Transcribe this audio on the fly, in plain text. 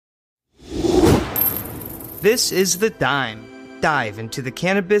This is The Dime. Dive into the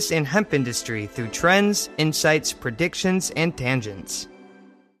cannabis and hemp industry through trends, insights, predictions, and tangents.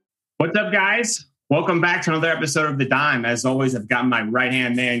 What's up, guys? Welcome back to another episode of The Dime. As always, I've got my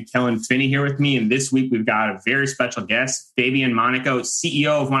right-hand man, Kellen Finney, here with me. And this week, we've got a very special guest, Fabian Monaco,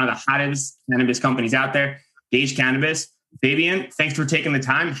 CEO of one of the hottest cannabis companies out there, Gage Cannabis. Fabian, thanks for taking the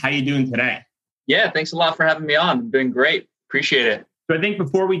time. How are you doing today? Yeah, thanks a lot for having me on. I'm doing great. Appreciate it. So I think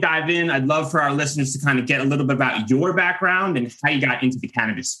before we dive in, I'd love for our listeners to kind of get a little bit about your background and how you got into the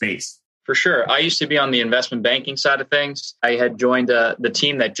cannabis space. For sure. I used to be on the investment banking side of things. I had joined the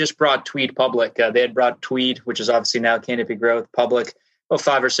team that just brought Tweed public. They had brought Tweed, which is obviously now Canopy Growth, public about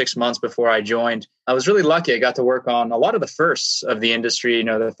 5 or 6 months before I joined. I was really lucky. I got to work on a lot of the firsts of the industry,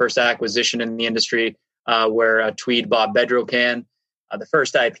 the first acquisition in the industry where Tweed bought Bedrocan, the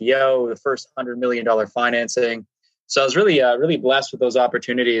first IPO, the first $100 million financing. So I was really blessed with those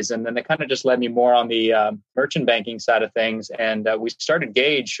opportunities. And then they kind of just led me more on the merchant banking side of things. And we started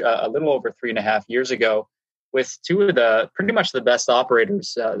Gage a little over 3.5 years ago with two of the pretty much the best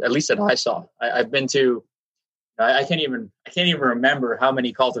operators, at least that I saw. I've been to, I can't even remember how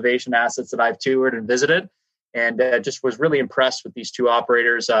many cultivation assets that I've toured and visited. And just was really impressed with these two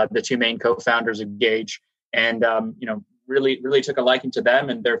operators, the two main co-founders of Gage. And, really took a liking to them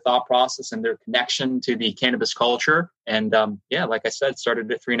and their thought process and their connection to the cannabis culture. And like I said,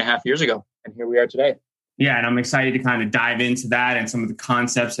 started it 3.5 years ago. And here we are today. Yeah, and I'm excited to kind of dive into that and some of the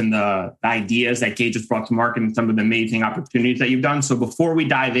concepts and the ideas that Gage has brought to market and some of the amazing opportunities that you've done. So before we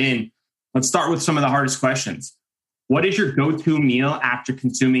dive in, let's start with some of the hardest questions. What is your go-to meal after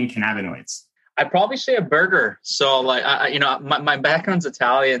consuming cannabinoids? I'd probably say a burger. So my background's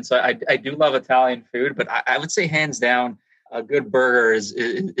Italian, so I do love Italian food, but I would say hands down, a good burger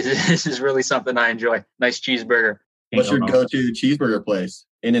is really something I enjoy. Nice cheeseburger. What's your go-to cheeseburger place?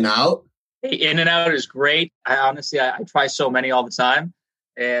 In-N-Out? Hey, In-N-Out is great. I try so many all the time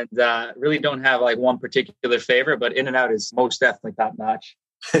and really don't have like one particular favorite, but In-N-Out is most definitely top notch.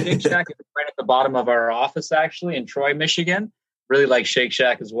 Shake Shack is right at the bottom of our office, actually, in Troy, Michigan. Really like Shake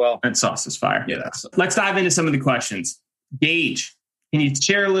Shack as well. That sauce is fire. Yeah. Let's dive into some of the questions. Gage, can you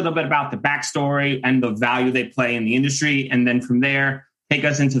share a little bit about the backstory and the value they play in the industry? And then from there, take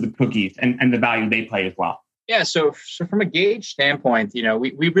us into the cookies and the value they play as well. Yeah. So from a Gage standpoint,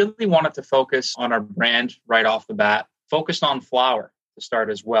 we really wanted to focus on our brand right off the bat, focused on flower to start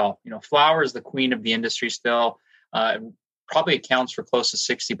as well. Flower is the queen of the industry still. Probably accounts for close to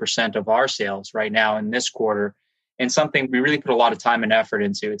 60% of our sales right now in this quarter. And something we really put a lot of time and effort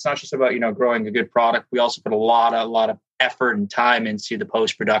into. It's not just about, growing a good product. We also put a lot of effort and time into the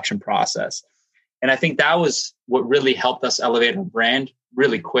post-production process. And I think that was what really helped us elevate our brand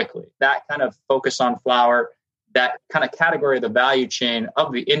really quickly. That kind of focus on flower, that kind of category of the value chain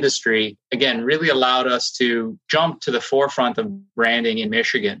of the industry, again, really allowed us to jump to the forefront of branding in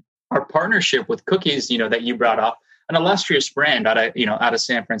Michigan. Our partnership with Cookies, that you brought up, an illustrious brand out of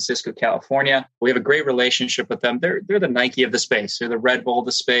San Francisco, California. We have a great relationship with them. They're the Nike of the space. They're the Red Bull of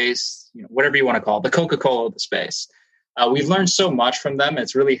the space, whatever you want to call it, the Coca-Cola of the space. We've learned so much from them.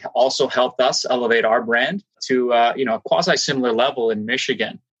 It's really also helped us elevate our brand to a quasi-similar level in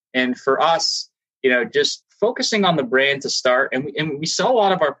Michigan. And for us, just focusing on the brand to start, and we sell a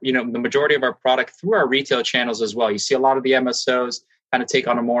lot of our, the majority of our product through our retail channels as well. You see a lot of the MSOs kind of take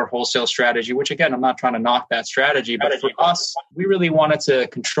on a more wholesale strategy, which again, I'm not trying to knock that strategy, but for us, we really wanted to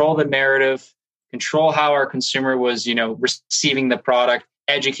control the narrative, control how our consumer was, receiving the product,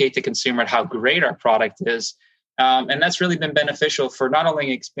 educate the consumer on how great our product is. And that's really been beneficial for not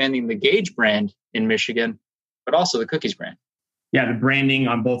only expanding the Gage brand in Michigan, but also the Cookies brand. Yeah, the branding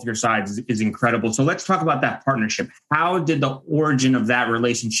on both your sides is incredible. So let's talk about that partnership. How did the origin of that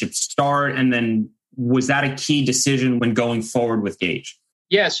relationship start? And then was that a key decision when going forward with Gage?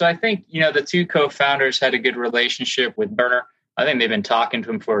 Yeah, so I think, the two co-founders had a good relationship with Berner. I think they've been talking to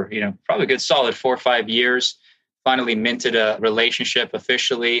him for, probably a good solid 4 or 5 years. Finally minted a relationship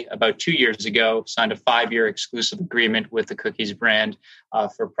officially about 2 years ago, signed a 5-year exclusive agreement with the Cookies brand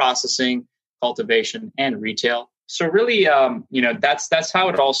for processing, cultivation, and retail. So really, that's how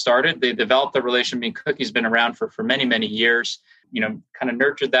it all started. They developed the relationship. Cookies been around for many, many years. Kind of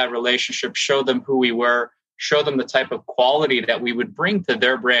nurtured that relationship, show them who we were, show them the type of quality that we would bring to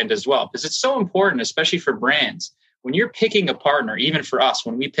their brand as well. Because it's so important, especially for brands. When you're picking a partner, even for us,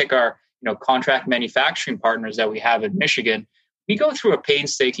 when we pick our contract manufacturing partners that we have in Michigan, we go through a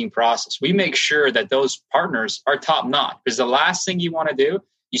painstaking process. We make sure that those partners are top notch. Because the last thing you want to do,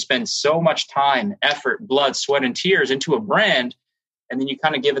 you spend so much time, effort, blood, sweat, and tears into a brand, and then you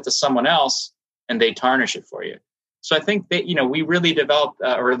kind of give it to someone else and they tarnish it for you. So I think that, we really developed,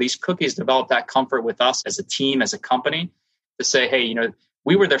 or at least Cookies developed that comfort with us as a team, as a company, to say, hey,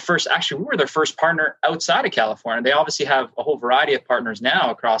 we were their first partner outside of California. They obviously have a whole variety of partners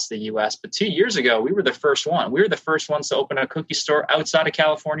now across the US, but 2 years ago, we were the first one. We were the first ones to open a cookie store outside of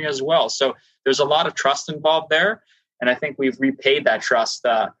California as well. So there's a lot of trust involved there. And I think we've repaid that trust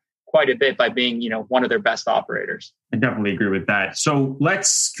quite a bit by being, one of their best operators. I definitely agree with that. So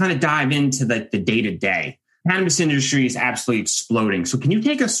let's kind of dive into the day-to-day. Cannabis industry is absolutely exploding. So can you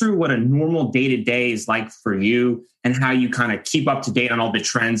take us through what a normal day-to-day is like for you and how you kind of keep up to date on all the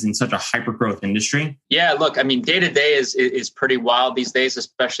trends in such a hyper-growth industry? Yeah, look, I mean, day-to-day is pretty wild these days,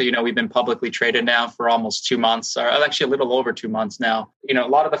 especially, we've been publicly traded now for almost 2 months, or actually a little over 2 months now. A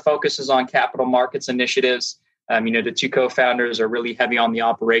lot of the focus is on capital markets initiatives. The two co-founders are really heavy on the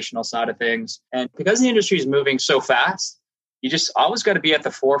operational side of things. And because the industry is moving so fast, you just always got to be at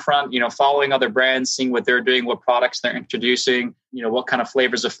the forefront, following other brands, seeing what they're doing, what products they're introducing, what kind of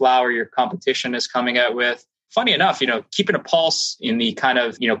flavors of flower your competition is coming out with. Funny enough, keeping a pulse in the kind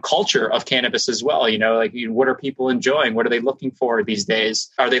of, culture of cannabis as well. What are people enjoying? What are they looking for these days?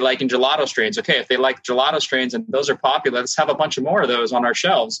 Are they liking gelato strains? Okay, if they like gelato strains and those are popular, let's have a bunch of more of those on our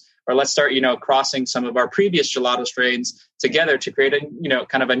shelves. Or let's start, crossing some of our previous gelato strains together to create a,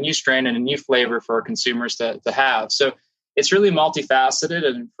 kind of a new strain and a new flavor for our consumers to have. So it's really multifaceted.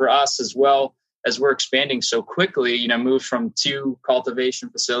 And for us as well, as we're expanding so quickly, moved from 2 cultivation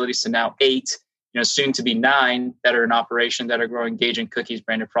facilities to now 8, soon to be 9 that are in operation that are growing Gage and Cookies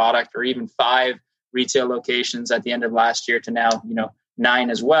branded product, or even 5 retail locations at the end of last year to now, 9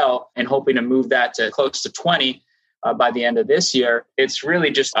 as well, and hoping to move that to close to 20 by the end of this year. It's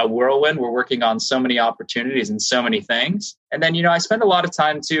really just a whirlwind. We're working on so many opportunities and so many things. And then, I spend a lot of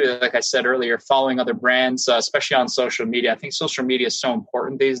time too, like I said earlier, following other brands, especially on social media. I think social media is so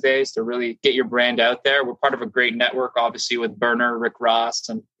important these days to really get your brand out there. We're part of a great network, obviously, with Berner, Rick Ross,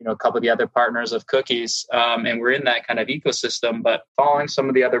 and, a couple of the other partners of Cookies. And we're in that kind of ecosystem, but following some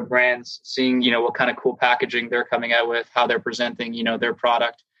of the other brands, seeing, what kind of cool packaging they're coming out with, how they're presenting, their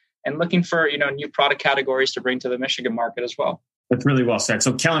product, and looking for, new product categories to bring to the Michigan market as well. That's really well said.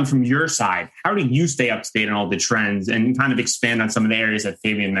 So Kellen, from your side, how do you stay up to date on all the trends and kind of expand on some of the areas that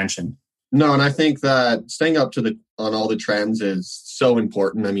Fabian mentioned? No, and I think that staying up to on all the trends is so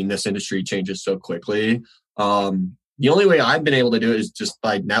important. I mean, this industry changes so quickly. The only way I've been able to do it is just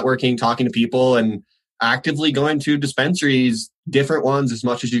by networking, talking to people, and actively going to dispensaries, different ones as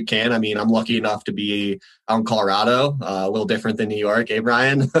much as you can. I mean, I'm lucky enough to be out in Colorado, a little different than New York,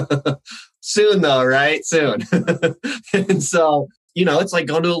 Brian? Soon though, right? Soon. And so, it's like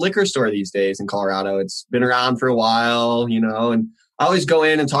going to a liquor store these days in Colorado. It's been around for a while, and I always go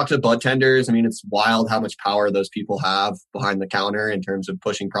in and talk to bud tenders. I mean, it's wild how much power those people have behind the counter in terms of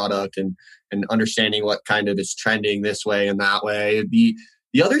pushing product and understanding what kind of is trending this way and that way.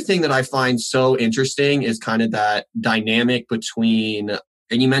 The other thing that I find so interesting is kind of that dynamic between,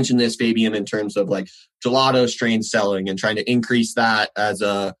 and you mentioned this, Fabian, in terms of like gelato strain selling and trying to increase that as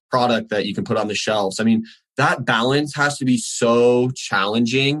a product that you can put on the shelves. I mean, that balance has to be so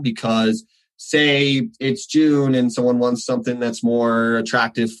challenging because say it's June and someone wants something that's more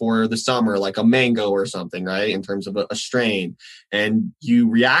attractive for the summer, like a mango or something, right? In terms of a strain, and you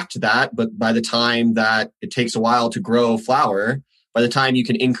react to that. But by the time that it takes a while to grow flower, by the time you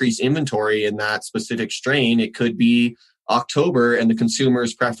can increase inventory in that specific strain, it could be October and the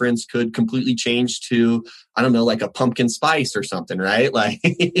consumer's preference could completely change to, I don't know, like a pumpkin spice or something, right? Like,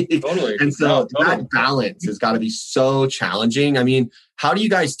 totally. And so that balance has got to be so challenging. I mean, how do you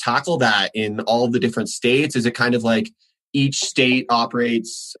guys tackle that in all of the different states? Is it kind of like each state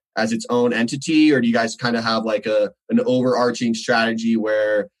operates as its own entity, or do you guys kind of have like an overarching strategy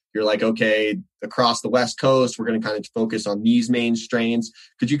where you're like, okay, across the West Coast, we're going to kind of focus on these main strains?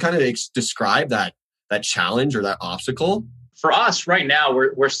 Could you kind of describe that challenge or that obstacle? For us right now,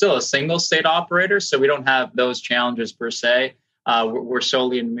 we're still a single state operator, so we don't have those challenges per se. We're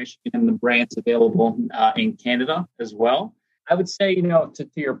solely in Michigan, and the brand's available in Canada as well. I would say, to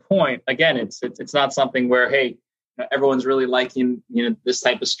your point, again, it's not something where, hey, everyone's really liking, this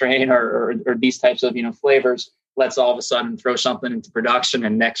type of strain or these types of, flavors. Let's all of a sudden throw something into production,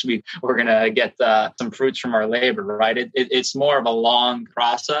 and next week we're going to get some fruits from our labor, right? It's more of a long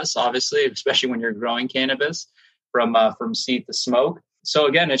process, obviously, especially when you're growing cannabis from seed to smoke. So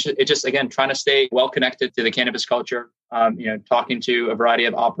again, it's just trying to stay well connected to the cannabis culture. Talking to a variety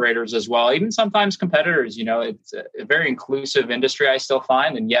of operators as well, even sometimes competitors. It's a very inclusive industry, I still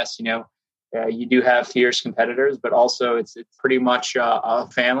find, and yes, you do have fierce competitors, but also it's pretty much a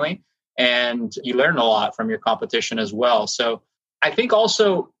family. And you learn a lot from your competition as well. So I think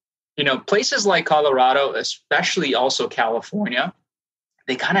also Places like Colorado, especially also California,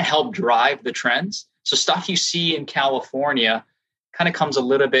 they kind of help drive the trends. So stuff you see in California kind of comes a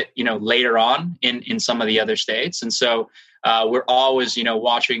little bit, later on in some of the other states. And so we're always,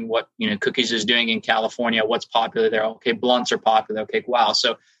 watching what, Cookies is doing in California, what's popular there. Okay, blunts are popular. Okay, wow.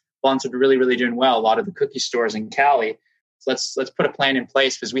 So blunts are really, really doing well. A lot of the cookie stores in Cali. So let's put a plan in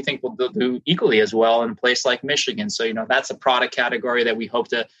place because we think we'll do equally as well in a place like Michigan. So, that's a product category that we hope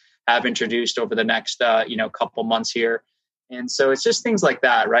to have introduced over the next, couple months here. And so it's just things like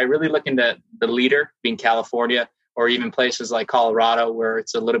that, right? Really looking to the leader being California or even places like Colorado where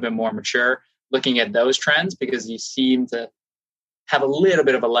it's a little bit more mature, looking at those trends because you seem to have a little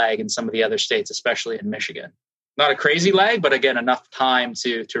bit of a lag in some of the other states, especially in Michigan. Not a crazy lag, but again, enough time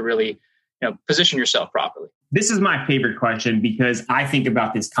to really, position yourself properly. This is my favorite question because I think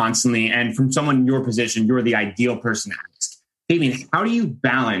about this constantly. And from someone in your position, you're the ideal person to ask. Fabian, how do you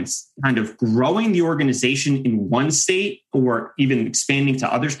balance kind of growing the organization in one state or even expanding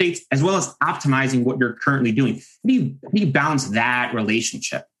to other states, as well as optimizing what you're currently doing? How do you balance that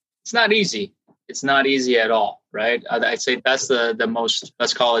relationship? It's not easy. It's not easy at all, right? I'd say that's the most,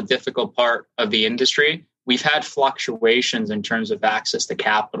 let's call it, difficult part of the industry. We've had fluctuations in terms of access to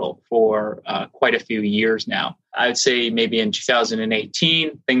capital for quite a few years now. I would say maybe in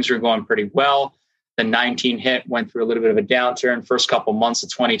 2018, things were going pretty well. The 19 hit, went through a little bit of a downturn. First couple months of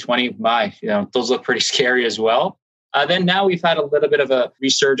 2020, those look pretty scary as well. Then now we've had a little bit of a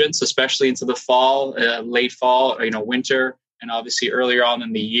resurgence, especially into the fall, late fall, winter, and obviously earlier on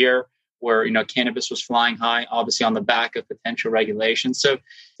in the year where, cannabis was flying high, obviously on the back of potential regulation. So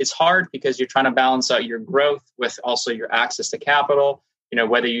it's hard because you're trying to balance out your growth with also your access to capital,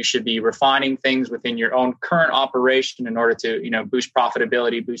 whether you should be refining things within your own current operation in order to, boost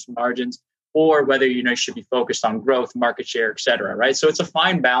profitability, boost margins, or whether, you should be focused on growth, market share, et cetera, right? So it's a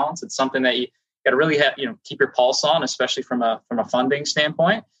fine balance. It's something that you got to really have, keep your pulse on, especially from a funding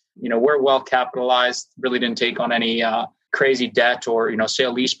standpoint. We're well capitalized, really didn't take on any crazy debt or,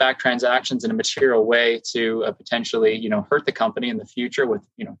 sale leaseback transactions in a material way to potentially, hurt the company in the future with,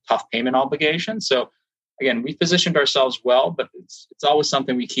 tough payment obligations. So again, we've positioned ourselves well, but it's always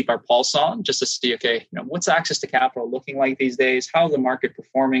something we keep our pulse on just to see, okay, what's access to capital looking like these days? How's the market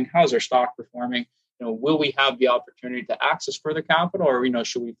performing? How's our stock performing? Will we have the opportunity to access further capital or,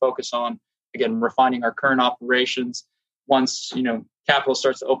 should we focus on, again, refining our current operations? Once, capital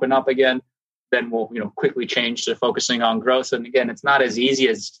starts to open up again, then we'll, quickly change to focusing on growth. And again, it's not as easy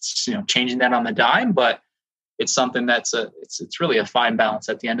as, changing that on the dime, but it's something that's it's really a fine balance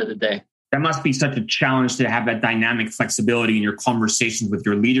at the end of the day. That must be such a challenge to have that dynamic flexibility in your conversations with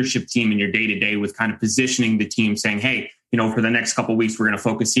your leadership team and your day-to-day with kind of positioning the team saying, hey, for the next couple of weeks, we're going to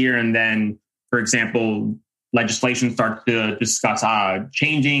focus here. And then, for example, legislation starts to discuss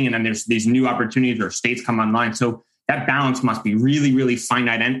changing, and then there's these new opportunities or states come online. So that balance must be really, really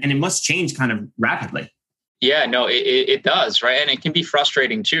finite and it must change kind of rapidly. Yeah, no, it does, right? And it can be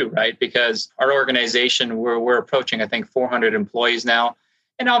frustrating too, right? Because our organization, we're approaching, I think, 400 employees now.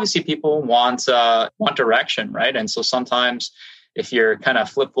 And obviously people want direction, right? And so sometimes if you're kind of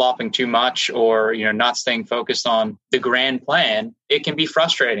flip-flopping too much or, not staying focused on the grand plan, it can be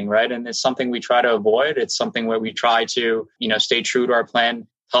frustrating, right? And it's something we try to avoid. It's something where we try to, stay true to our plan,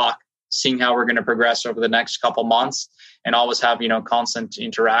 talk, seeing how we're going to progress over the next couple months and always have, constant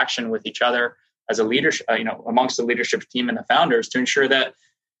interaction with each other as a leadership, amongst the leadership team and the founders to ensure that,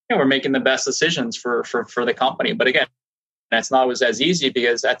 we're making the best decisions for the company. But again, that's not always as easy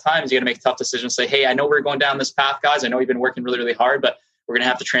because at times you got to make tough decisions. Say, hey, I know we're going down this path, guys. I know we've been working really, really hard, but we're going to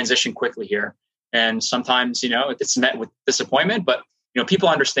have to transition quickly here. And sometimes, it's met with disappointment, but, people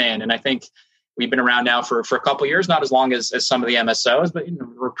understand. And I think we've been around now for a couple of years, not as long as some of the MSOs, but,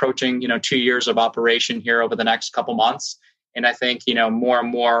 we're approaching, 2 years of operation here over the next couple months. And I think, more and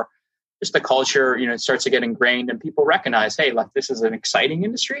more, just the culture, starts to get ingrained and people recognize, hey, look, this is an exciting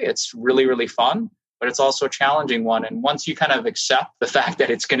industry. It's really, really fun, but it's also a challenging one. And once you kind of accept the fact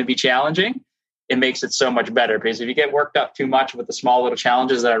that it's going to be challenging, it makes it so much better. Because if you get worked up too much with the small little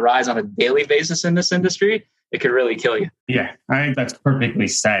challenges that arise on a daily basis in this industry, it could really kill you. Yeah, I think that's perfectly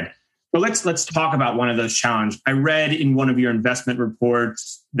said. But let's talk about one of those challenges. I read in one of your investment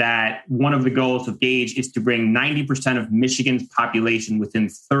reports that one of the goals of Gage is to bring 90% of Michigan's population within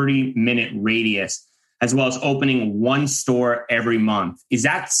 30-minute radius, as well as opening one store every month. Is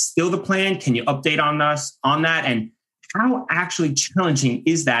that still the plan? Can you update on us on that? And how actually challenging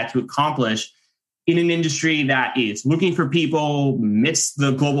is that to accomplish in an industry that is looking for people amidst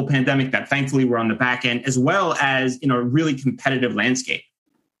the global pandemic that thankfully we're on the back end, as well as in a really competitive landscape?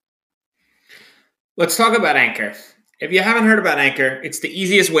 Let's talk about Anchor. If you haven't heard about Anchor, it's the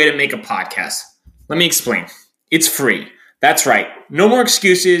easiest way to make a podcast. Let me explain. It's free. That's right. No more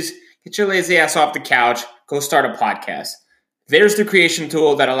excuses. Get your lazy ass off the couch. Go start a podcast. There's the creation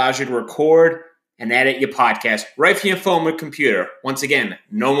tool that allows you to record and edit your podcast right from your phone or computer. Once again,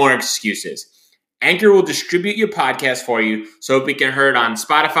 no more excuses. Anchor will distribute your podcast for you so it can be heard on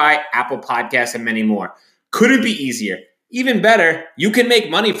Spotify, Apple Podcasts, and many more. Couldn't be easier. Even better, you can make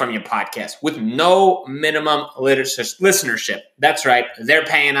money from your podcast with no minimum listenership. That's right. They're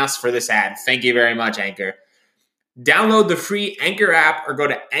paying us for this ad. Thank you very much, Anchor. Download the free Anchor app or go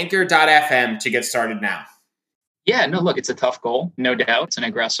to anchor.fm to get started now. Yeah, no, look, it's a tough goal. No doubt. It's an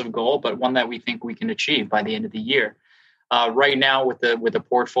aggressive goal, but one that we think we can achieve by the end of the year. Right now, with the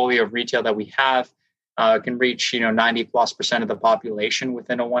portfolio of retail that we have, can reach 90+% of the population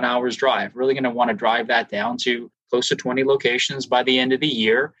within a 1 hour's drive. Really going to want to drive that down to close to 20 locations by the end of the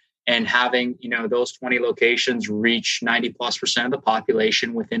year, and having those 20 locations reach 90+% of the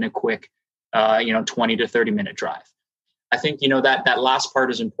population within a quick 20 to 30 minute drive. I think that last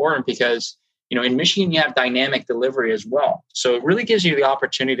part is important because in Michigan you have dynamic delivery as well, so it really gives you the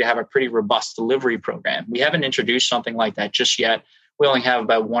opportunity to have a pretty robust delivery program. We haven't introduced something like that just yet. We only have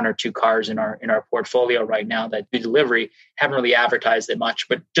about 1 or 2 cars in our portfolio right now that do delivery. Haven't really advertised it much,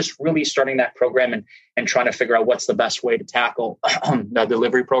 but just really starting that program and trying to figure out what's the best way to tackle the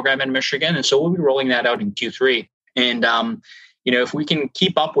delivery program in Michigan. And so we'll be rolling that out in Q3. And if we can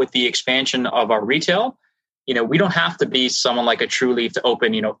keep up with the expansion of our retail, we don't have to be someone like a True Leaf to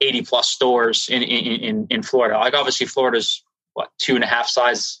open 80+ stores in Florida. Like obviously Florida's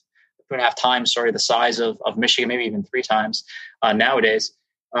 2.5 times the size of Michigan, maybe even 3 times nowadays.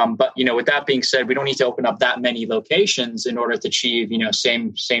 But with that being said, we don't need to open up that many locations in order to achieve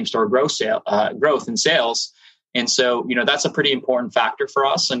same store growth in sales. And so that's a pretty important factor for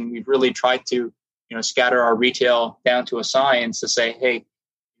us. And we've really tried to scatter our retail down to a science to say, hey,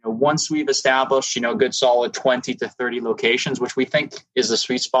 once we've established a good solid 20 to 30 locations, which we think is the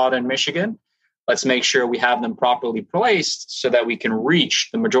sweet spot in Michigan, let's make sure we have them properly placed so that we can reach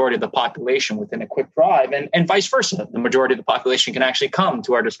the majority of the population within a quick drive, and vice versa. The majority of the population can actually come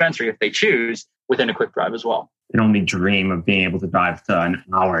to our dispensary if they choose within a quick drive as well. I can only dream of being able to drive to an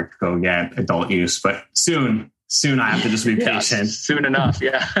hour to go get adult use, but soon I have to just be patient. Soon enough,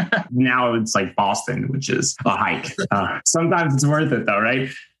 yeah. Now it's like Boston, which is a hike. Sometimes it's worth it though, right?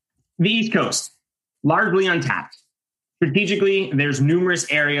 The East Coast, largely untapped. Strategically, there's numerous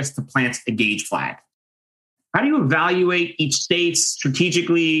areas to plant a Gage flag. How do you evaluate each state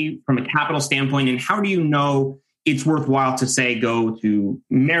strategically from a capital standpoint, and how do you know it's worthwhile to say go to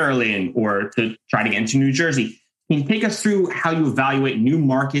Maryland or to try to get into New Jersey? Can you take us through how you evaluate new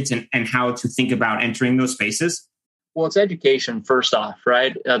markets and how to think about entering those spaces? Well, it's education first off,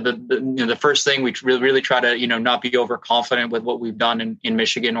 right? The first thing we really try to not be overconfident with what we've done in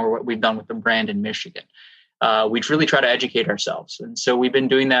Michigan or what we've done with the brand in Michigan. We really try to educate ourselves. And so we've been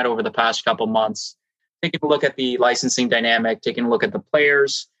doing that over the past couple months, taking a look at the licensing dynamic, taking a look at the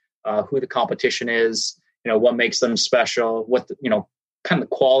players, who the competition is, what makes them special, what, kind of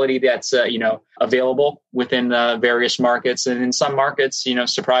the quality that's, available within various markets. And in some markets,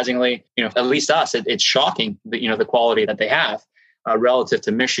 surprisingly, at least us, it's shocking, the quality that they have relative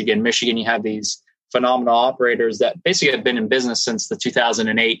to Michigan. Michigan, you have these phenomenal operators that basically have been in business since the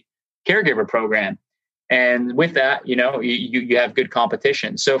 2008 caregiver program. And with that, you have good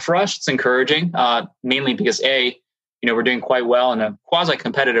competition. So for us, it's encouraging, mainly because we're doing quite well in a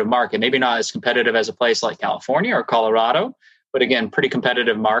quasi-competitive market, maybe not as competitive as a place like California or Colorado, but again, pretty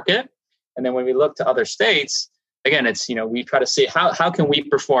competitive market. And then when we look to other states, again, it's, we try to see how can we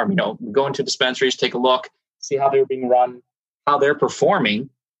perform, we go into dispensaries, take a look, see how they're being run, how they're performing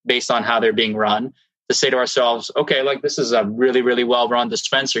based on how they're being run, to say to ourselves, okay, like this is a really, really well-run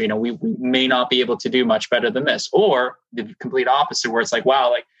dispensary. We may not be able to do much better than this, or the complete opposite, where it's like,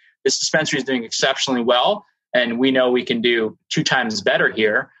 wow, like this dispensary is doing exceptionally well, and we know we can do 2 times better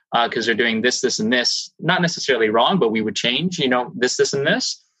here because they're doing this, and this. Not necessarily wrong, but we would change, this, and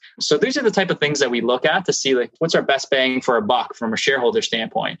this. So these are the type of things that we look at to see like what's our best bang for our buck from a shareholder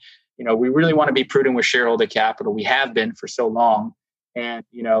standpoint. We really want to be prudent with shareholder capital. We have been for so long. And,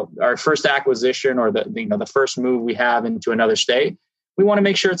 our first acquisition or the first move we have into another state, we want to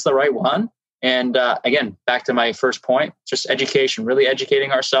make sure it's the right one. And again, back to my first point, just education, really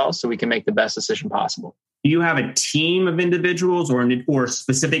educating ourselves so we can make the best decision possible. Do you have a team of individuals or a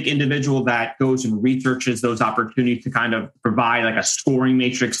specific individual that goes and researches those opportunities to kind of provide like a scoring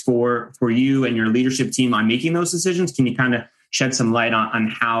matrix for you and your leadership team on making those decisions? Can you kind of shed some light on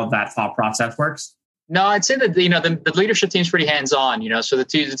how that thought process works? No, I'd say that the leadership team's pretty hands-on. So the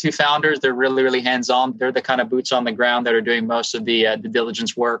two founders, they're really, really hands-on. They're the kind of boots on the ground that are doing most of the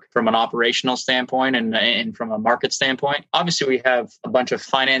diligence work from an operational standpoint and from a market standpoint. Obviously, we have a bunch of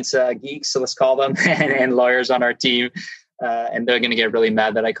finance geeks, so let's call them, and lawyers on our team, and they're going to get really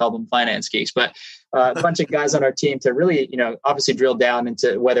mad that I call them finance geeks. But a bunch of guys on our team to really, obviously drill down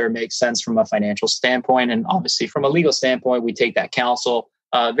into whether it makes sense from a financial standpoint, and obviously from a legal standpoint, we take that counsel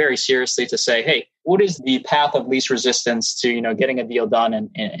very seriously to say, hey, what is the path of least resistance to, getting a deal done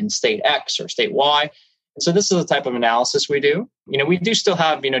in state X or state Y? And so this is the type of analysis we do. We do still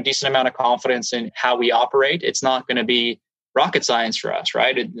have, decent amount of confidence in how we operate. It's not going to be rocket science for us,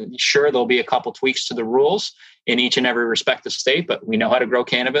 right? Sure, there'll be a couple tweaks to the rules in each and every respective state, but we know how to grow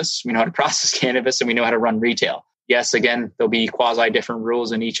cannabis, we know how to process cannabis, and we know how to run retail. Yes, again, there'll be quasi different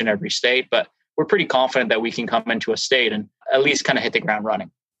rules in each and every state, but we're pretty confident that we can come into a state and at least kind of hit the ground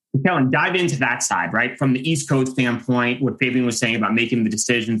running. Kellen, dive into that side, right? From the East Coast standpoint, what Fabian was saying about making the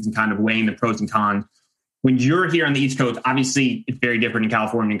decisions and kind of weighing the pros and cons. When you're here on the East Coast, obviously it's very different in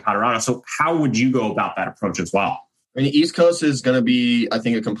California and Colorado. So how would you go about that approach as well? The East Coast is going to be, I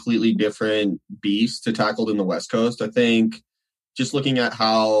think, a completely different beast to tackle than the West Coast. I think just looking at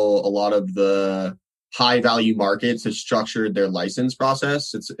how a lot of the high value markets have structured their license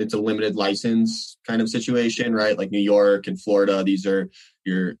process. It's a limited license kind of situation, right? Like New York and Florida, these are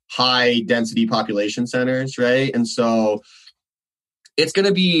your high density population centers, right? And so it's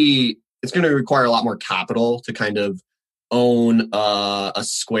going to require a lot more capital to kind of own a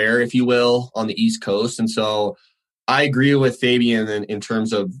square, if you will, on the East Coast. And so I agree with Fabian in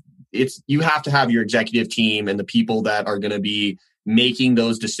terms of you have to have your executive team and the people that are going to be making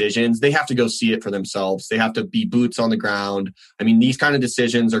those decisions. They have to go see it for themselves. They have to be boots on the ground. I mean, these kind of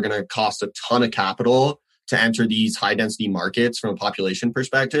decisions are going to cost a ton of capital to enter these high density markets from a population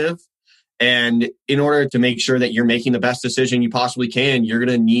perspective. And in order to make sure that you're making the best decision you possibly can, you're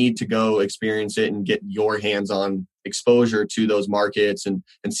going to need to go experience it and get your hands-on exposure to those markets and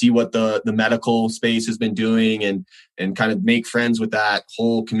see what the medical space has been doing and kind of make friends with that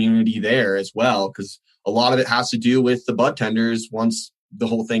whole community there as well. Because a lot of it has to do with the bud tenders once the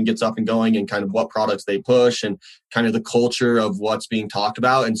whole thing gets up and going and kind of what products they push and kind of the culture of what's being talked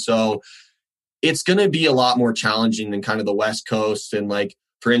about. And so it's going to be a lot more challenging than kind of the West Coast and like,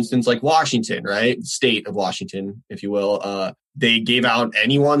 for instance, like Washington, right? State of Washington, if you will. They gave out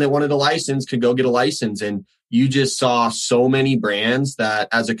anyone that wanted a license could go get a license. And you just saw so many brands that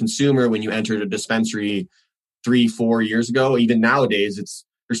as a consumer, when you entered a dispensary 3-4 years ago, even nowadays,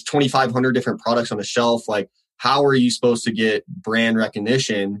 there's 2,500 different products on the shelf. Like, how are you supposed to get brand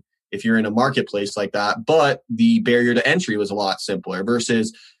recognition if you're in a marketplace like that? But the barrier to entry was a lot simpler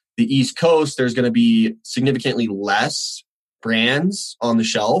versus the East Coast. There's going to be significantly less brands on the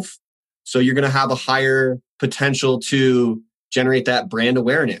shelf. So you're going to have a higher potential to generate that brand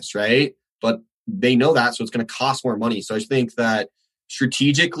awareness, right? But they know that, so it's going to cost more money. So I think that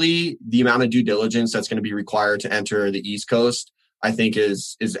strategically, the amount of due diligence that's going to be required to enter the East Coast, I think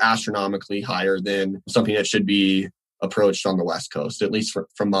is astronomically higher than something that should be approached on the West Coast, at least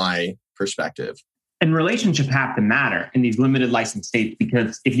from my perspective. And relationships have to matter in these limited license states,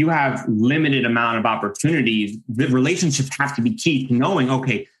 because if you have limited amount of opportunities, the relationships have to be key to knowing,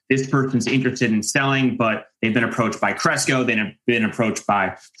 okay, this person's interested in selling, but they've been approached by Cresco, they've been approached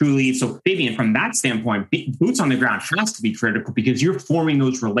by Trulieve. So Fabian, from that standpoint, boots on the ground has to be critical because you're forming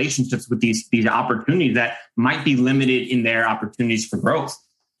those relationships with these opportunities that might be limited in their opportunities for growth.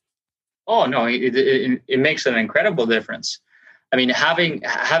 Oh, no, it makes an incredible difference. I mean, having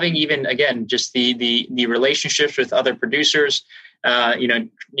even, again, just the relationships with other producers,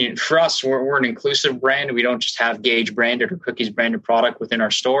 for us, we're an inclusive brand. We don't just have Gage branded or Cookies branded product within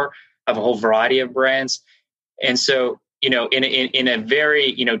our store. I have a whole variety of brands. And so, in a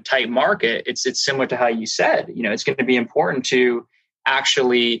very, tight market, it's similar to how you said, it's going to be important to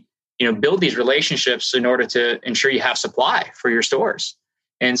actually, build these relationships in order to ensure you have supply for your stores.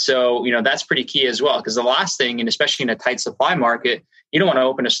 And so, that's pretty key as well, because the last thing, and especially in a tight supply market, you don't want to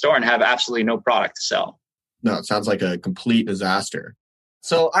open a store and have absolutely no product to sell. No, it sounds like a complete disaster.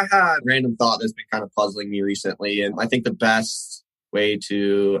 So I had a random thought that's been kind of puzzling me recently. And I think the best way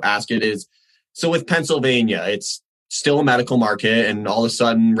to ask it is, so with Pennsylvania, it's still a medical market. And all of a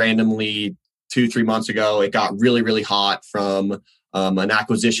sudden, randomly 2-3 months ago, it got really, really hot from an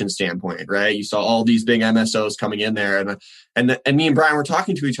acquisition standpoint, right? You saw all these big MSOs coming in there, and me and Brian were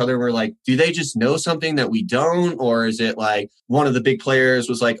talking to each other. And we're like, do they just know something that we don't, or is it like one of the big players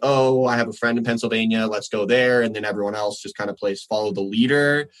was like, oh, I have a friend in Pennsylvania, let's go there, and then everyone else just kind of follow the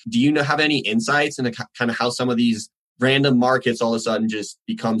leader? Do you have any insights into kind of how some of these random markets all of a sudden just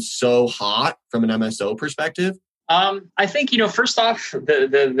become so hot from an MSO perspective? I think, first off,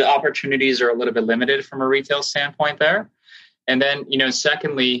 the opportunities are a little bit limited from a retail standpoint there. And then,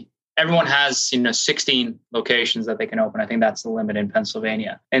 secondly, everyone has, 16 locations that they can open. I think that's the limit in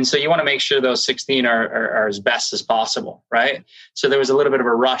Pennsylvania. And so you want to make sure those 16 are as best as possible, right? So there was a little bit of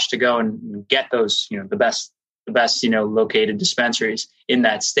a rush to go and get those, the best, located dispensaries in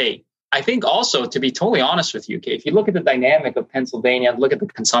that state. I think also, to be totally honest with you, Kate, if you look at the dynamic of Pennsylvania, look at the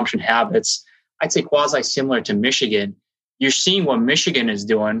consumption habits, I'd say quasi similar to Michigan. You're seeing what Michigan is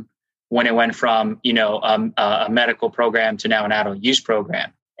doing when it went from, a medical program to now an adult use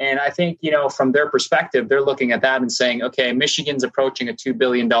program. And I think, from their perspective, they're looking at that and saying, okay, Michigan's approaching a $2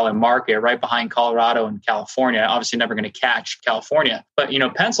 billion market right behind Colorado and California. Obviously never going to catch California. But,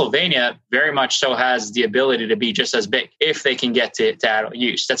 Pennsylvania very much so has the ability to be just as big if they can get to adult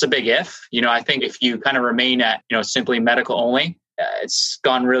use. That's a big if. I think if you kind of remain at, simply medical only, it's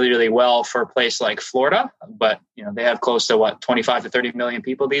gone really, really well for a place like Florida, but they have close to 25 to 30 million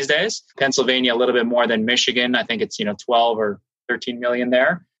people these days. Pennsylvania, a little bit more than Michigan. I think it's 12 or 13 million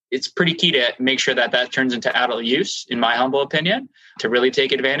there. It's pretty key to make sure that turns into adult use, in my humble opinion, to really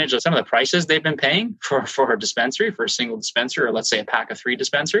take advantage of some of the prices they've been paying for a dispensary, for a single dispensary, or let's say a pack of 3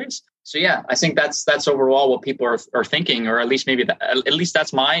 dispensaries. So yeah, I think that's overall what people are thinking, or at least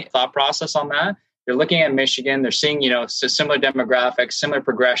that's my thought process on that. They're looking at Michigan. They're seeing, similar demographics, similar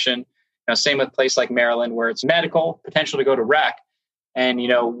progression. Same with a place like Maryland, where it's medical, potential to go to rec, and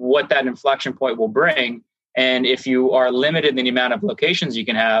what that inflection point will bring. And if you are limited in the amount of locations you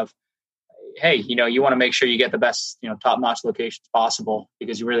can have, hey, you want to make sure you get the best, top-notch locations possible,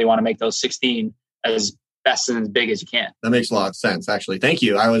 because you really want to make those 16 as best and as big as you can. That makes a lot of sense, actually. Thank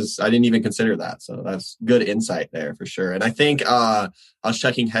you. I didn't even consider that. So that's good insight there for sure. And I think I was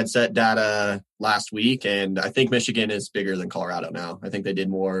checking headset data last week, and I think Michigan is bigger than Colorado now. I think they did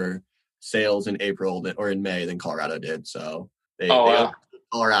more sales in April or in May than Colorado did. So they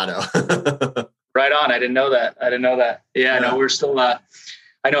Colorado. Right on. I didn't know that. Yeah. No, we're still,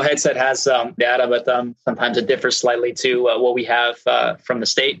 I know Headset has data, but sometimes it differs slightly to what we have from the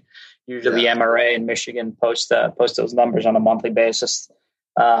state. Usually MRA in Michigan post those numbers on a monthly basis.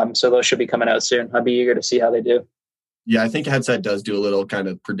 So those should be coming out soon. I'd be eager to see how they do. Yeah, I think Headset does do a little kind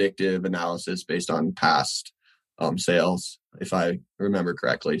of predictive analysis based on past sales, if I remember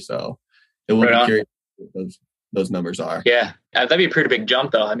correctly. So it will be curious what those numbers are. Yeah, that'd be a pretty big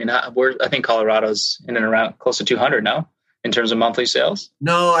jump, though. I mean, I think Colorado's in and around close to 200 now in terms of monthly sales.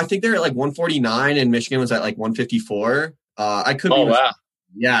 No, I think they're at like 149, and Michigan was at like 154. I could be. Oh, wow.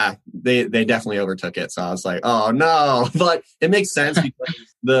 Yeah, they definitely overtook it. So I was like, oh no, but it makes sense because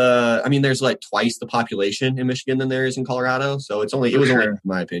there's like twice the population in Michigan than there is in Colorado. So it was only, in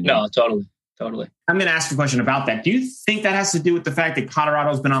my opinion. No, totally. I'm going to ask a question about that. Do you think that has to do with the fact that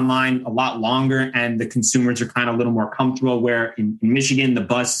Colorado's been online a lot longer and the consumers are kind of a little more comfortable, where in Michigan, the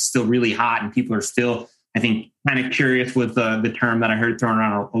buzz is still really hot and people are still, I think, kind of curious with the term that I heard thrown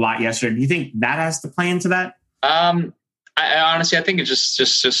around a lot yesterday. Do you think that has to play into that? I honestly, I think it's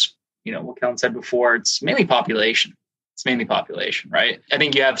just what Kellen said before. It's mainly population. Right? I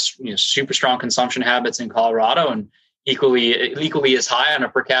think you have super strong consumption habits in Colorado and equally as high on a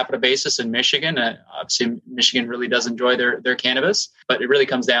per capita basis in Michigan. Obviously, Michigan really does enjoy their cannabis, but it really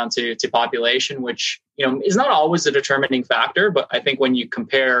comes down to population, which is not always a determining factor. But I think when you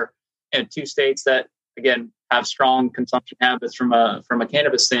compare two states that again have strong consumption habits from a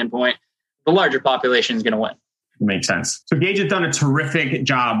cannabis standpoint, the larger population is going to win. Makes sense. So Gage has done a terrific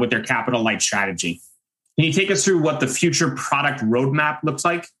job with their capital light strategy. Can you take us through what the future product roadmap looks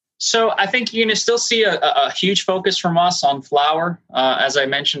like? So I think you're going to still see a huge focus from us on flower. As I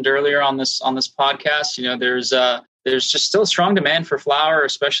mentioned earlier on this podcast, there's just still a strong demand for flower,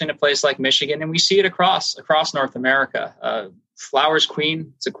 especially in a place like Michigan, and we see it across North America. Flower's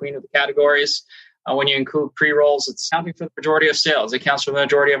queen; it's a queen of the categories. When you include pre-rolls, it's accounting for the majority of sales. It counts for the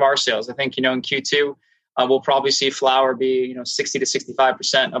majority of our sales. I think in Q2 we'll probably see flower be 60 to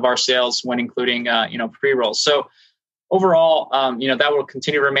 65% of our sales when including pre-rolls. So overall, that will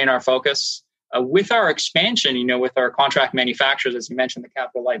continue to remain our focus. With our expansion, with our contract manufacturers, as you mentioned, the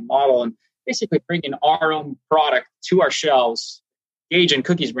capital light model, and basically bringing our own product to our shelves, Gage and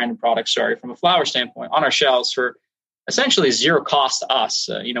Cookies branded products, from a flower standpoint, on our shelves for essentially zero cost to us.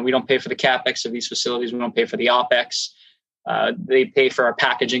 We don't pay for the CapEx of these facilities. We don't pay for the OpEx. They pay for our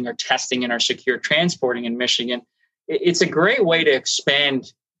packaging, our testing, and our secure transporting in Michigan. It's a great way to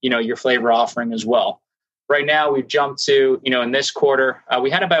expand, your flavor offering as well. Right now, we've jumped to, in this quarter, we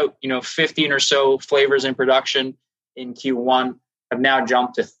had about, 15 or so flavors in production in Q1. Have now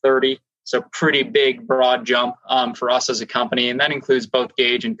jumped to 30 So pretty big, broad jump for us as a company. And that includes both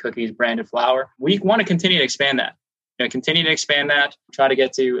Gage and Cookies branded flower. We want to continue to expand that. Continue to expand that, try to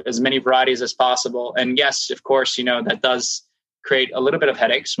get to as many varieties as possible. And yes, of course, that does create a little bit of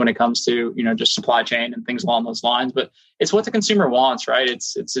headaches when it comes to, just supply chain and things along those lines. But it's what the consumer wants, right?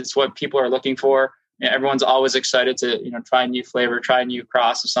 It's what people are looking for. Everyone's always excited to, try a new flavor, try a new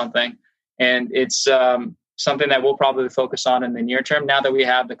cross of something. And it's something that we'll probably focus on in the near term now that we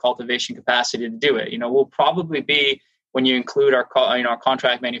have the cultivation capacity to do it. We'll probably be, when you include our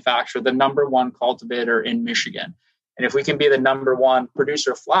contract manufacturer, the number one cultivator in Michigan. And if we can be the number one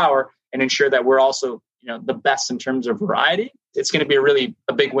producer of flower and ensure that we're also, the best in terms of variety, it's going to be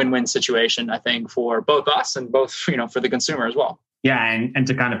a big win-win situation, I think, for both us and both, for the consumer as well. Yeah. And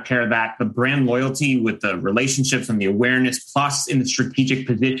to kind of pair that, the brand loyalty with the relationships and the awareness, plus in the strategic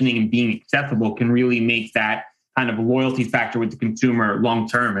positioning and being accessible, can really make that kind of loyalty factor with the consumer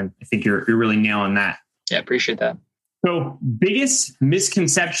long-term. And I think you're really nailing that. Yeah, appreciate that. So biggest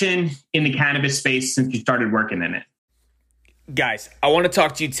misconception in the cannabis space since you started working in it? Guys, I want to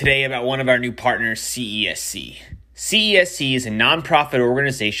talk to you today about one of our new partners, CESC. CESC is a nonprofit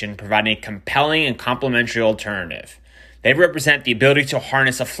organization providing a compelling and complementary alternative. They represent the ability to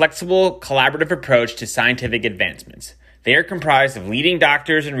harness a flexible, collaborative approach to scientific advancements. They are comprised of leading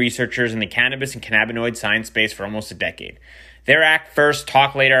doctors and researchers in the cannabis and cannabinoid science space for almost a decade. Their act first,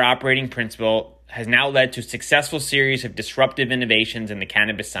 talk later operating principle has now led to a successful series of disruptive innovations in the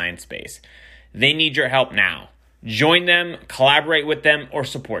cannabis science space. They need your help now. Join them, collaborate with them, or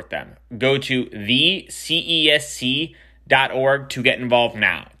support them. Go to thecesc.org to get involved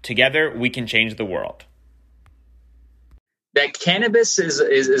now. Together, we can change the world. That cannabis is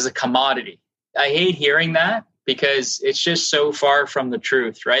a commodity. I hate hearing that because it's just so far from the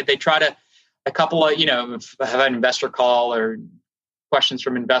truth, right? They try to, a couple of, have an investor call or questions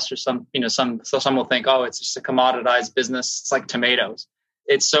from investors. Some will think, oh, it's just a commoditized business. It's like tomatoes.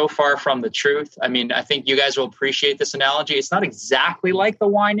 It's so far from the truth. I mean, I think you guys will appreciate this analogy. It's not exactly like the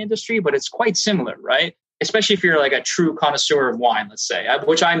wine industry, but it's quite similar, right? Especially if you're like a true connoisseur of wine, let's say,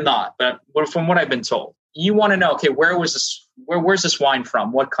 which I'm not, but from what I've been told, you want to know, okay, where's this wine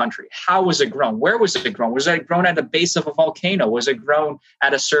from? What country? How was it grown? Where was it grown? Was it grown at the base of a volcano? Was it grown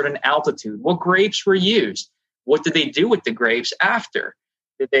at a certain altitude? What grapes were used? What did they do with the grapes after?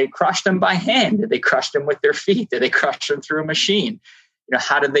 Did they crush them by hand? Did they crush them with their feet? Did they crush them through a machine?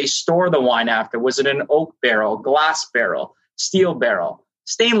 How did they store the wine after? Was it an oak barrel, glass barrel, steel barrel,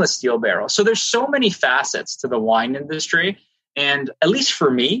 stainless steel barrel? So there's so many facets to the wine industry. And at least for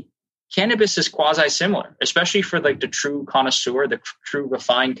me, cannabis is quasi-similar, especially for like the true connoisseur, the true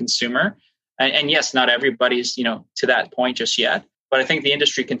refined consumer. And yes, not everybody's, to that point just yet. But I think the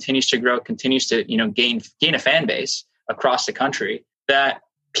industry continues to grow, continues to, gain a fan base across the country that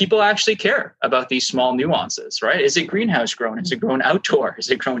people actually care about these small nuances, right? Is it greenhouse grown? Is it grown outdoor? Is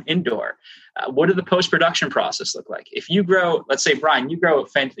it grown indoor? What did the post-production process look like? If you grow, let's say, Brian, you grow,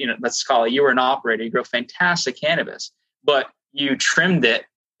 let's call it, you were an operator, you grow fantastic cannabis, but you trimmed it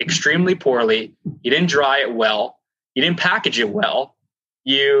extremely poorly. You didn't dry it well. You didn't package it well.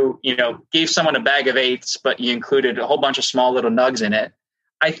 You gave someone a bag of eighths, but you included a whole bunch of small little nugs in it.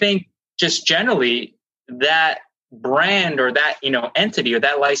 I think just generally that brand or that entity or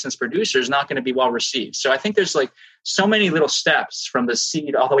that licensed producer is not going to be well received. So I think there's like so many little steps from the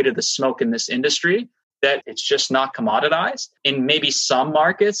seed all the way to the smoke in this industry that it's just not commoditized. In maybe some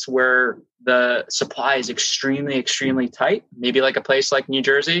markets where the supply is extremely, extremely tight, maybe like a place like New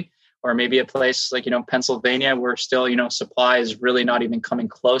Jersey, or maybe a place like Pennsylvania, where still supply is really not even coming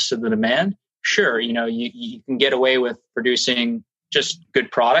close to the demand. Sure, you can get away with producing just good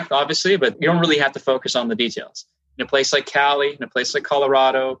product, obviously, but you don't really have to focus on the details. In a place like Cali, in a place like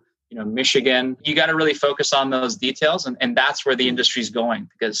Colorado, Michigan, you got to really focus on those details. And that's where the industry is going,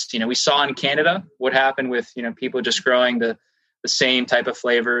 because, we saw in Canada what happened with, people just growing the same type of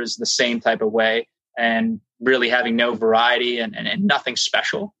flavors, the same type of way, and really having no variety and nothing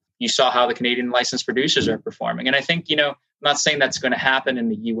special. You saw how the Canadian licensed producers are performing. And I think, I'm not saying that's going to happen in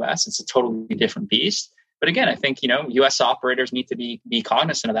the US. It's a totally different beast. But again, I think, US operators need to be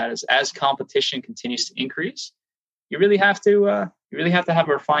cognizant of that as competition continues to increase. You really have to have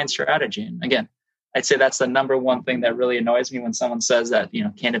a refined strategy. And again, I'd say that's the number one thing that really annoys me when someone says that,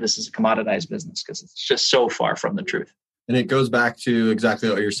 cannabis is a commoditized business, because it's just so far from the truth. And it goes back to exactly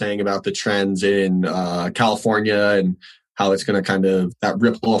what you're saying about the trends in California and how it's going to kind of that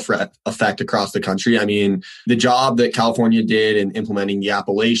ripple effect across the country. I mean, the job that California did in implementing the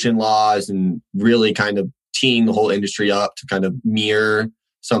Appalachian laws and really kind of teeing the whole industry up to kind of mirror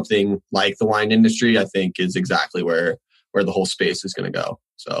something like the wine industry, I think is exactly where the whole space is going to go.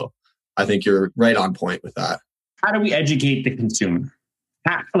 So I think you're right on point with that. How do we educate the consumer?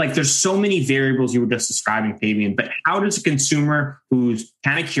 There's so many variables you were just describing, Fabian, but how does a consumer who's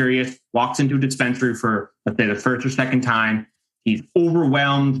kind of curious, walks into a dispensary for, let's say, the first or second time, he's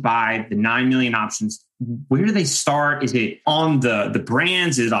overwhelmed by the 9 million options, where do they start? Is it on the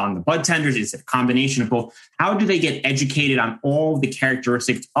brands? Is it on the bud tenders? Is it a combination of both? How do they get educated on all the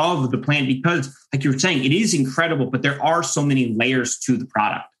characteristics of the plant? Because, like you were saying, it is incredible, but there are so many layers to the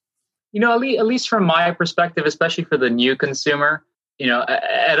product. At least from my perspective, especially for the new consumer,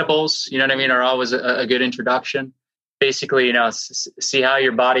 edibles, are always a good introduction. Basically, see how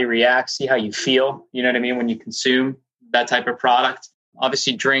your body reacts, see how you feel, when you consume that type of product.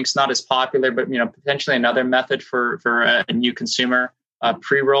 Obviously, drinks, not as popular, but, potentially another method for a new consumer.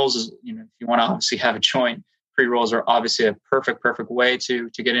 Pre-rolls is, if you want to obviously have a joint, pre-rolls are obviously a perfect way to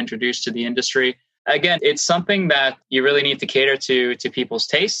get introduced to the industry. Again, it's something that you really need to cater to people's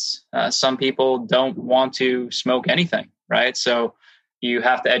tastes. Some people don't want to smoke anything, right? So you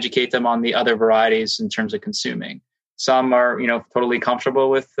have to educate them on the other varieties in terms of consuming. Some are, totally comfortable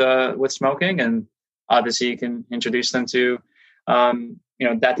with smoking, and obviously you can introduce them to,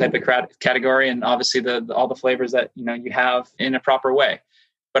 that type of category, and obviously all the flavors that you have in a proper way.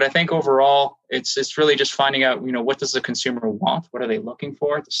 But I think overall, it's really just finding out, what does the consumer want? What are they looking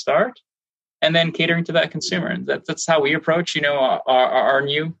for to start? And then catering to that consumer. And that's how we approach, our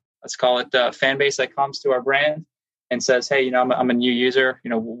new, let's call it fan base that comes to our brand and says, hey, I'm a new user,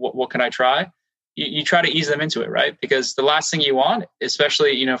 what can I try? You try to ease them into it, right? Because the last thing you want,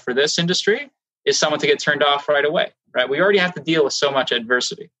 especially, for this industry, is someone to get turned off right away, right? We already have to deal with so much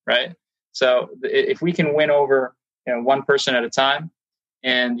adversity, right? So if we can win over, one person at a time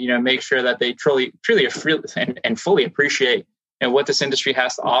and, make sure that they truly and fully appreciate what this industry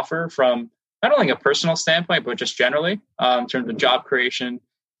has to offer from not only a personal standpoint, but just generally in terms of job creation,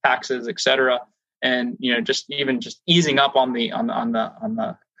 taxes, et cetera. And, just easing up on the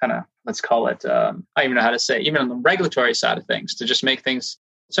kind of, let's call it, I don't even know how to say, even on the regulatory side of things, to just make things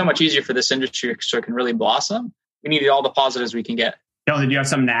so much easier for this industry so it can really blossom. We need all the positives we can get. Bill, did you have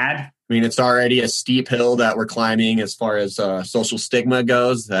something to add? I mean, it's already a steep hill that we're climbing as far as social stigma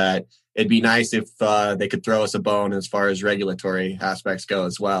goes, that it'd be nice if they could throw us a bone as far as regulatory aspects go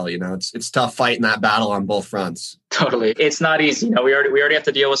as well. It's tough fighting that battle on both fronts. Totally. It's not easy. We already have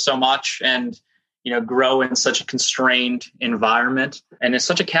to deal with so much and, grow in such a constrained environment. And it's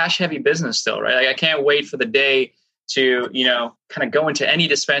such a cash heavy business still, right? I can't wait for the day to, kind of go into any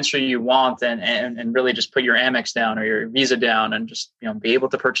dispensary you want and really just put your Amex down or your Visa down and just, be able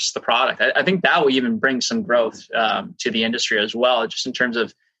to purchase the product. I think that will even bring some growth to the industry as well, just in terms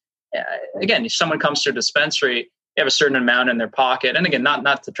of, again, if someone comes to a dispensary, they have a certain amount in their pocket. And again,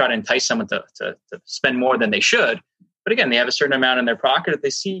 not to try to entice someone to spend more than they should. But again, they have a certain amount in their pocket. If they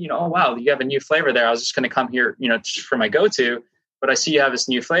see, oh, wow, you have a new flavor there. I was just going to come here, just for my go-to. But I see you have this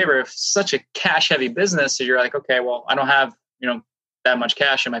new flavor. If it's such a cash-heavy business, so you're like, okay, well, I don't have, that much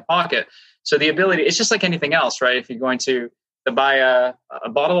cash in my pocket. So the ability, it's just like anything else, right? If you're going to buy a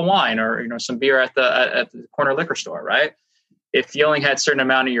bottle of wine or, some beer at the corner liquor store, right? If you only had a certain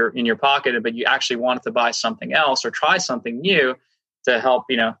amount in your pocket, but you actually wanted to buy something else or try something new to help,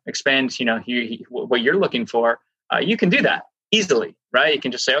 expand, what you're looking for, you can do that easily, right? You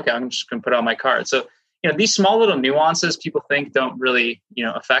can just say, okay, I'm just going to put it on my card. So, these small little nuances people think don't really,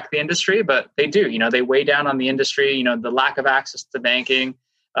 affect the industry, but they do. They weigh down on the industry, the lack of access to banking,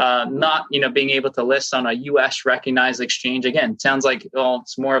 not, being able to list on a U.S. recognized exchange. Again, it sounds like, well,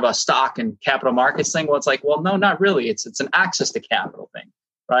 it's more of a stock and capital markets thing. Well, it's like, well, no, not really. It's an access to capital thing,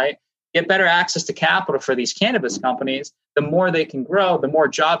 right? Get better access to capital for these cannabis companies. The more they can grow, the more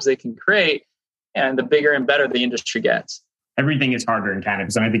jobs they can create, and the bigger and better the industry gets. Everything is harder in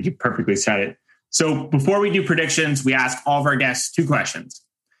cannabis, and I think you perfectly said it. So before we do predictions, we ask all of our guests 2 questions.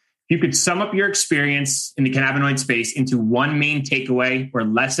 If you could sum up your experience in the cannabinoid space into one main takeaway or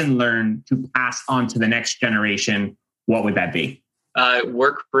lesson learned to pass on to the next generation, what would that be?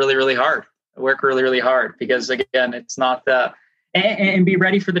 Work really, really hard. Work really, really hard because, again, it's not and be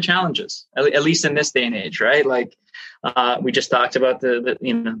ready for the challenges, at least in this day and age, right? Like we just talked about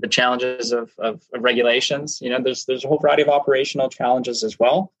the challenges of regulations. There's a whole variety of operational challenges as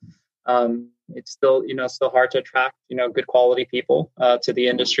well. It's still hard to attract, good quality people to the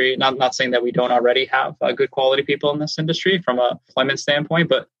industry. Not saying that we don't already have good quality people in this industry from a employment standpoint,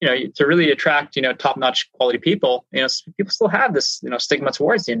 but, to really attract, top-notch quality people, people still have this, stigma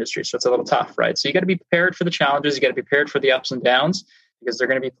towards the industry. So it's a little tough, right? So you got to be prepared for the challenges. You got to be prepared for the ups and downs because they're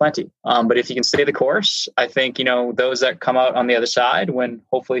going to be plenty. But if you can stay the course, I think, those that come out on the other side when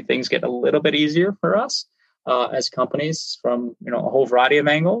hopefully things get a little bit easier for us as companies from, a whole variety of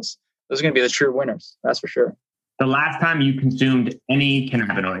angles, those are going to be the true winners. That's for sure. The last time you consumed any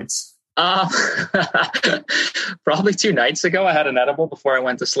cannabinoids? Probably 2 nights ago, I had an edible before I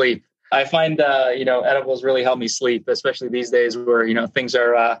went to sleep. I find, edibles really help me sleep, especially these days where, things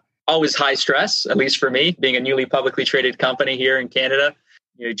are always high stress, at least for me, being a newly publicly traded company here in Canada.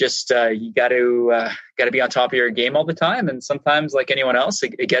 You got to be on top of your game all the time. And sometimes, like anyone else,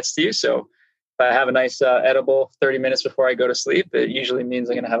 it gets to you. So if I have a nice edible 30 minutes before I go to sleep, it usually means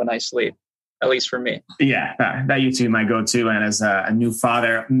I'm going to have a nice sleep. At least for me. Yeah, that used to be my go-to. And as a new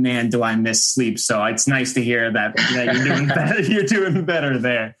father, man, do I miss sleep. So it's nice to hear that you're doing better. You're doing better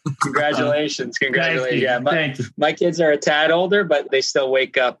there. Congratulations. Thank you. My kids are a tad older, but they still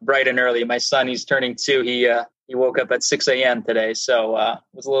wake up bright and early. My son, he's turning 2. He woke up at 6 a.m. today. So it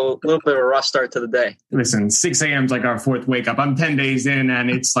was a little bit of a rough start to the day. Listen, 6 a.m. is like our 4th wake up. I'm 10 days in and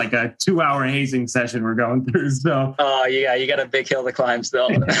it's like a 2-hour hazing session we're going through. So you got a big hill to climb still.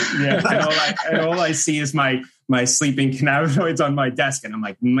 Yeah, and all I see is my sleeping cannabinoids on my desk. And I'm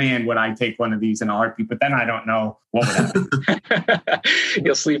like, man, would I take one of these in a heartbeat? But then I don't know what would happen.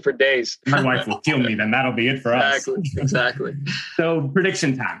 You'll sleep for days. My wife will kill me. Then that'll be it for us. Exactly. So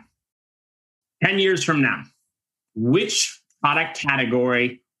prediction time. 10 years from now, which product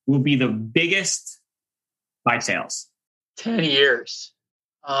category will be the biggest by sales? 10 years.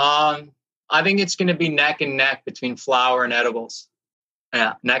 I think it's going to be neck and neck between flower and edibles.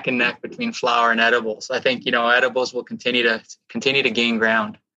 Yeah, neck and neck between flower and edibles. I think, edibles will continue to gain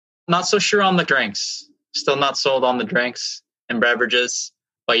ground. Not so sure on the drinks. Still not sold on the drinks and beverages.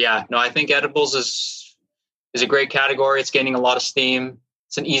 But yeah, no, I think edibles is a great category. It's gaining a lot of steam.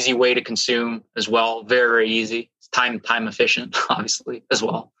 It's an easy way to consume as well. Very, very easy. It's time efficient, obviously, as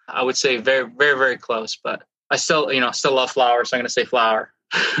well. I would say very, very, very close, but I still love flower. So I'm going to say flower.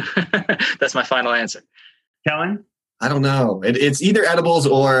 That's my final answer. Kellen? I don't know. It's either edibles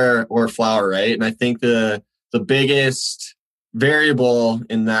or flower, right? And I think the biggest variable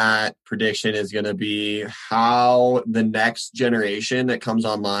in that prediction is going to be how the next generation that comes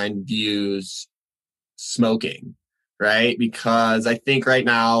online views smoking, right? Because I think right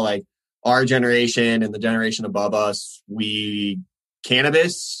now, like our generation and the generation above us,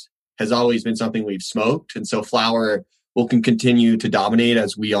 cannabis has always been something we've smoked. And so flower will continue to dominate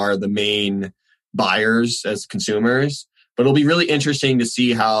as we are the main buyers as consumers. But it'll be really interesting to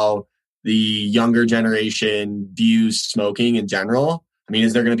see how the younger generation views smoking in general. I mean,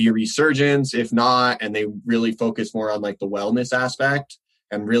 is there going to be a resurgence? If not, and they really focus more on like the wellness aspect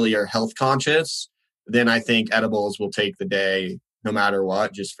and really are health conscious, then I think edibles will take the day no matter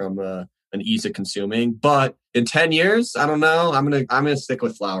what, just from an ease of consuming. But in 10 years, I don't know. I'm gonna stick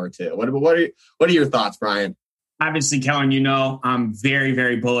with flower too. What are your thoughts, Brian? Obviously, Kellen, I'm very,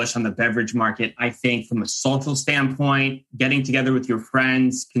 very bullish on the beverage market. I think from a social standpoint, getting together with your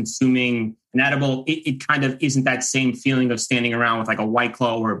friends, consuming an edible, it kind of isn't that same feeling of standing around with like a White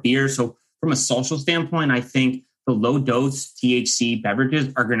Claw or a beer. So from a social standpoint, I think the low dose THC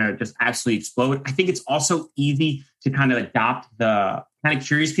beverages are going to just absolutely explode. I think it's also easy to kind of adopt the kind of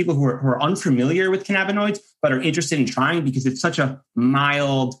curious people who are unfamiliar with cannabinoids, but are interested in trying because it's such a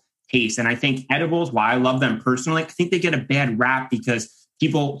mild taste. And I think edibles, while I love them personally, I think they get a bad rap because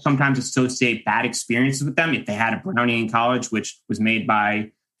people sometimes associate bad experiences with them. If they had a brownie in college, which was made by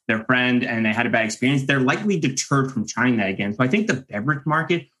their friend and they had a bad experience, they're likely deterred from trying that again. So I think the beverage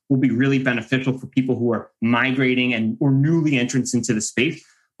market will be really beneficial for people who are migrating or newly entrants into the space.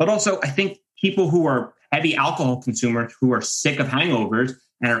 But also, I think people who are heavy alcohol consumers who are sick of hangovers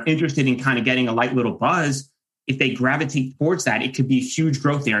and are interested in kind of getting a light little buzz, if they gravitate towards that, it could be a huge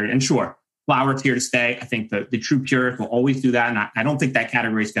growth area. And sure, flower's here to stay. I think the true purists will always do that. And I don't think that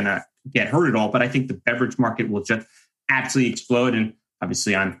category is going to get hurt at all. But I think the beverage market will just absolutely explode. And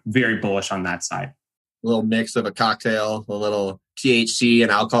obviously, I'm very bullish on that side. A little mix of a cocktail, a little THC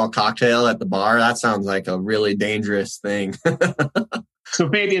and alcohol cocktail at the bar. That sounds like a really dangerous thing. So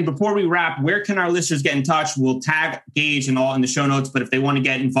Fabian, before we wrap, where can our listeners get in touch? We'll tag Gage and all in the show notes, but if they want to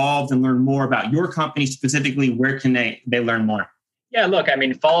get involved and learn more about your company specifically, where can they learn more? Yeah, look,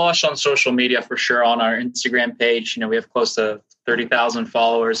 follow us on social media for sure. On our Instagram page, we have close to 30,000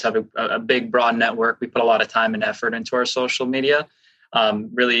 followers, have a big, broad network. We put a lot of time and effort into our social media.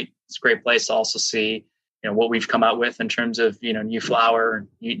 Really, it's a great place to also see what we've come out with in terms of, new flower,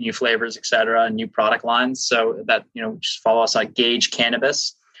 new flavors, et cetera, and new product lines. So that, just follow us at Gage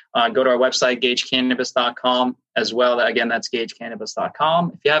Cannabis. Go to our website, gagecannabis.com as well. Again, that's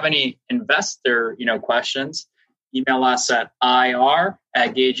gagecannabis.com. If you have any investor, questions, email us at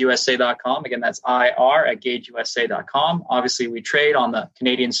ir@gageusa.com. Again, that's ir@gageusa.com. Obviously, we trade on the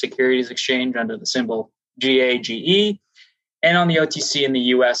Canadian Securities Exchange under the symbol GAGE. and on the OTC in the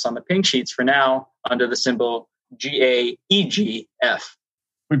US on the pink sheets for now under the symbol GAEGF.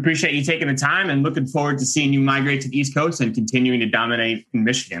 We appreciate you taking the time and looking forward to seeing you migrate to the East Coast and continuing to dominate in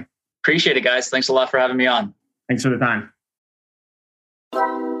Michigan. Appreciate it, guys. Thanks a lot for having me on. Thanks for the time.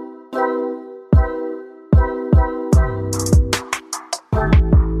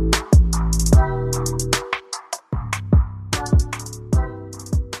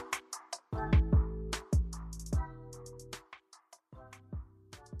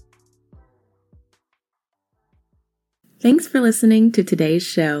 Thanks for listening to today's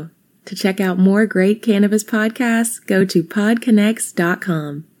show. To check out more great cannabis podcasts, go to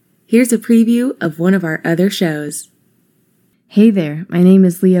podconnects.com. Here's a preview of one of our other shows. Hey there, my name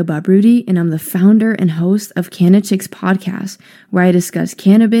is Leah Babrudi, and I'm the founder and host of Cannachicks Podcast, where I discuss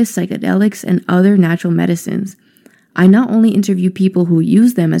cannabis, psychedelics, and other natural medicines. I not only interview people who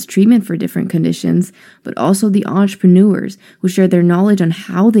use them as treatment for different conditions, but also the entrepreneurs who share their knowledge on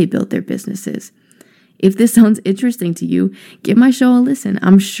how they built their businesses. If this sounds interesting to you, give my show a listen.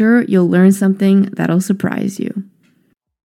 I'm sure you'll learn something that'll surprise you.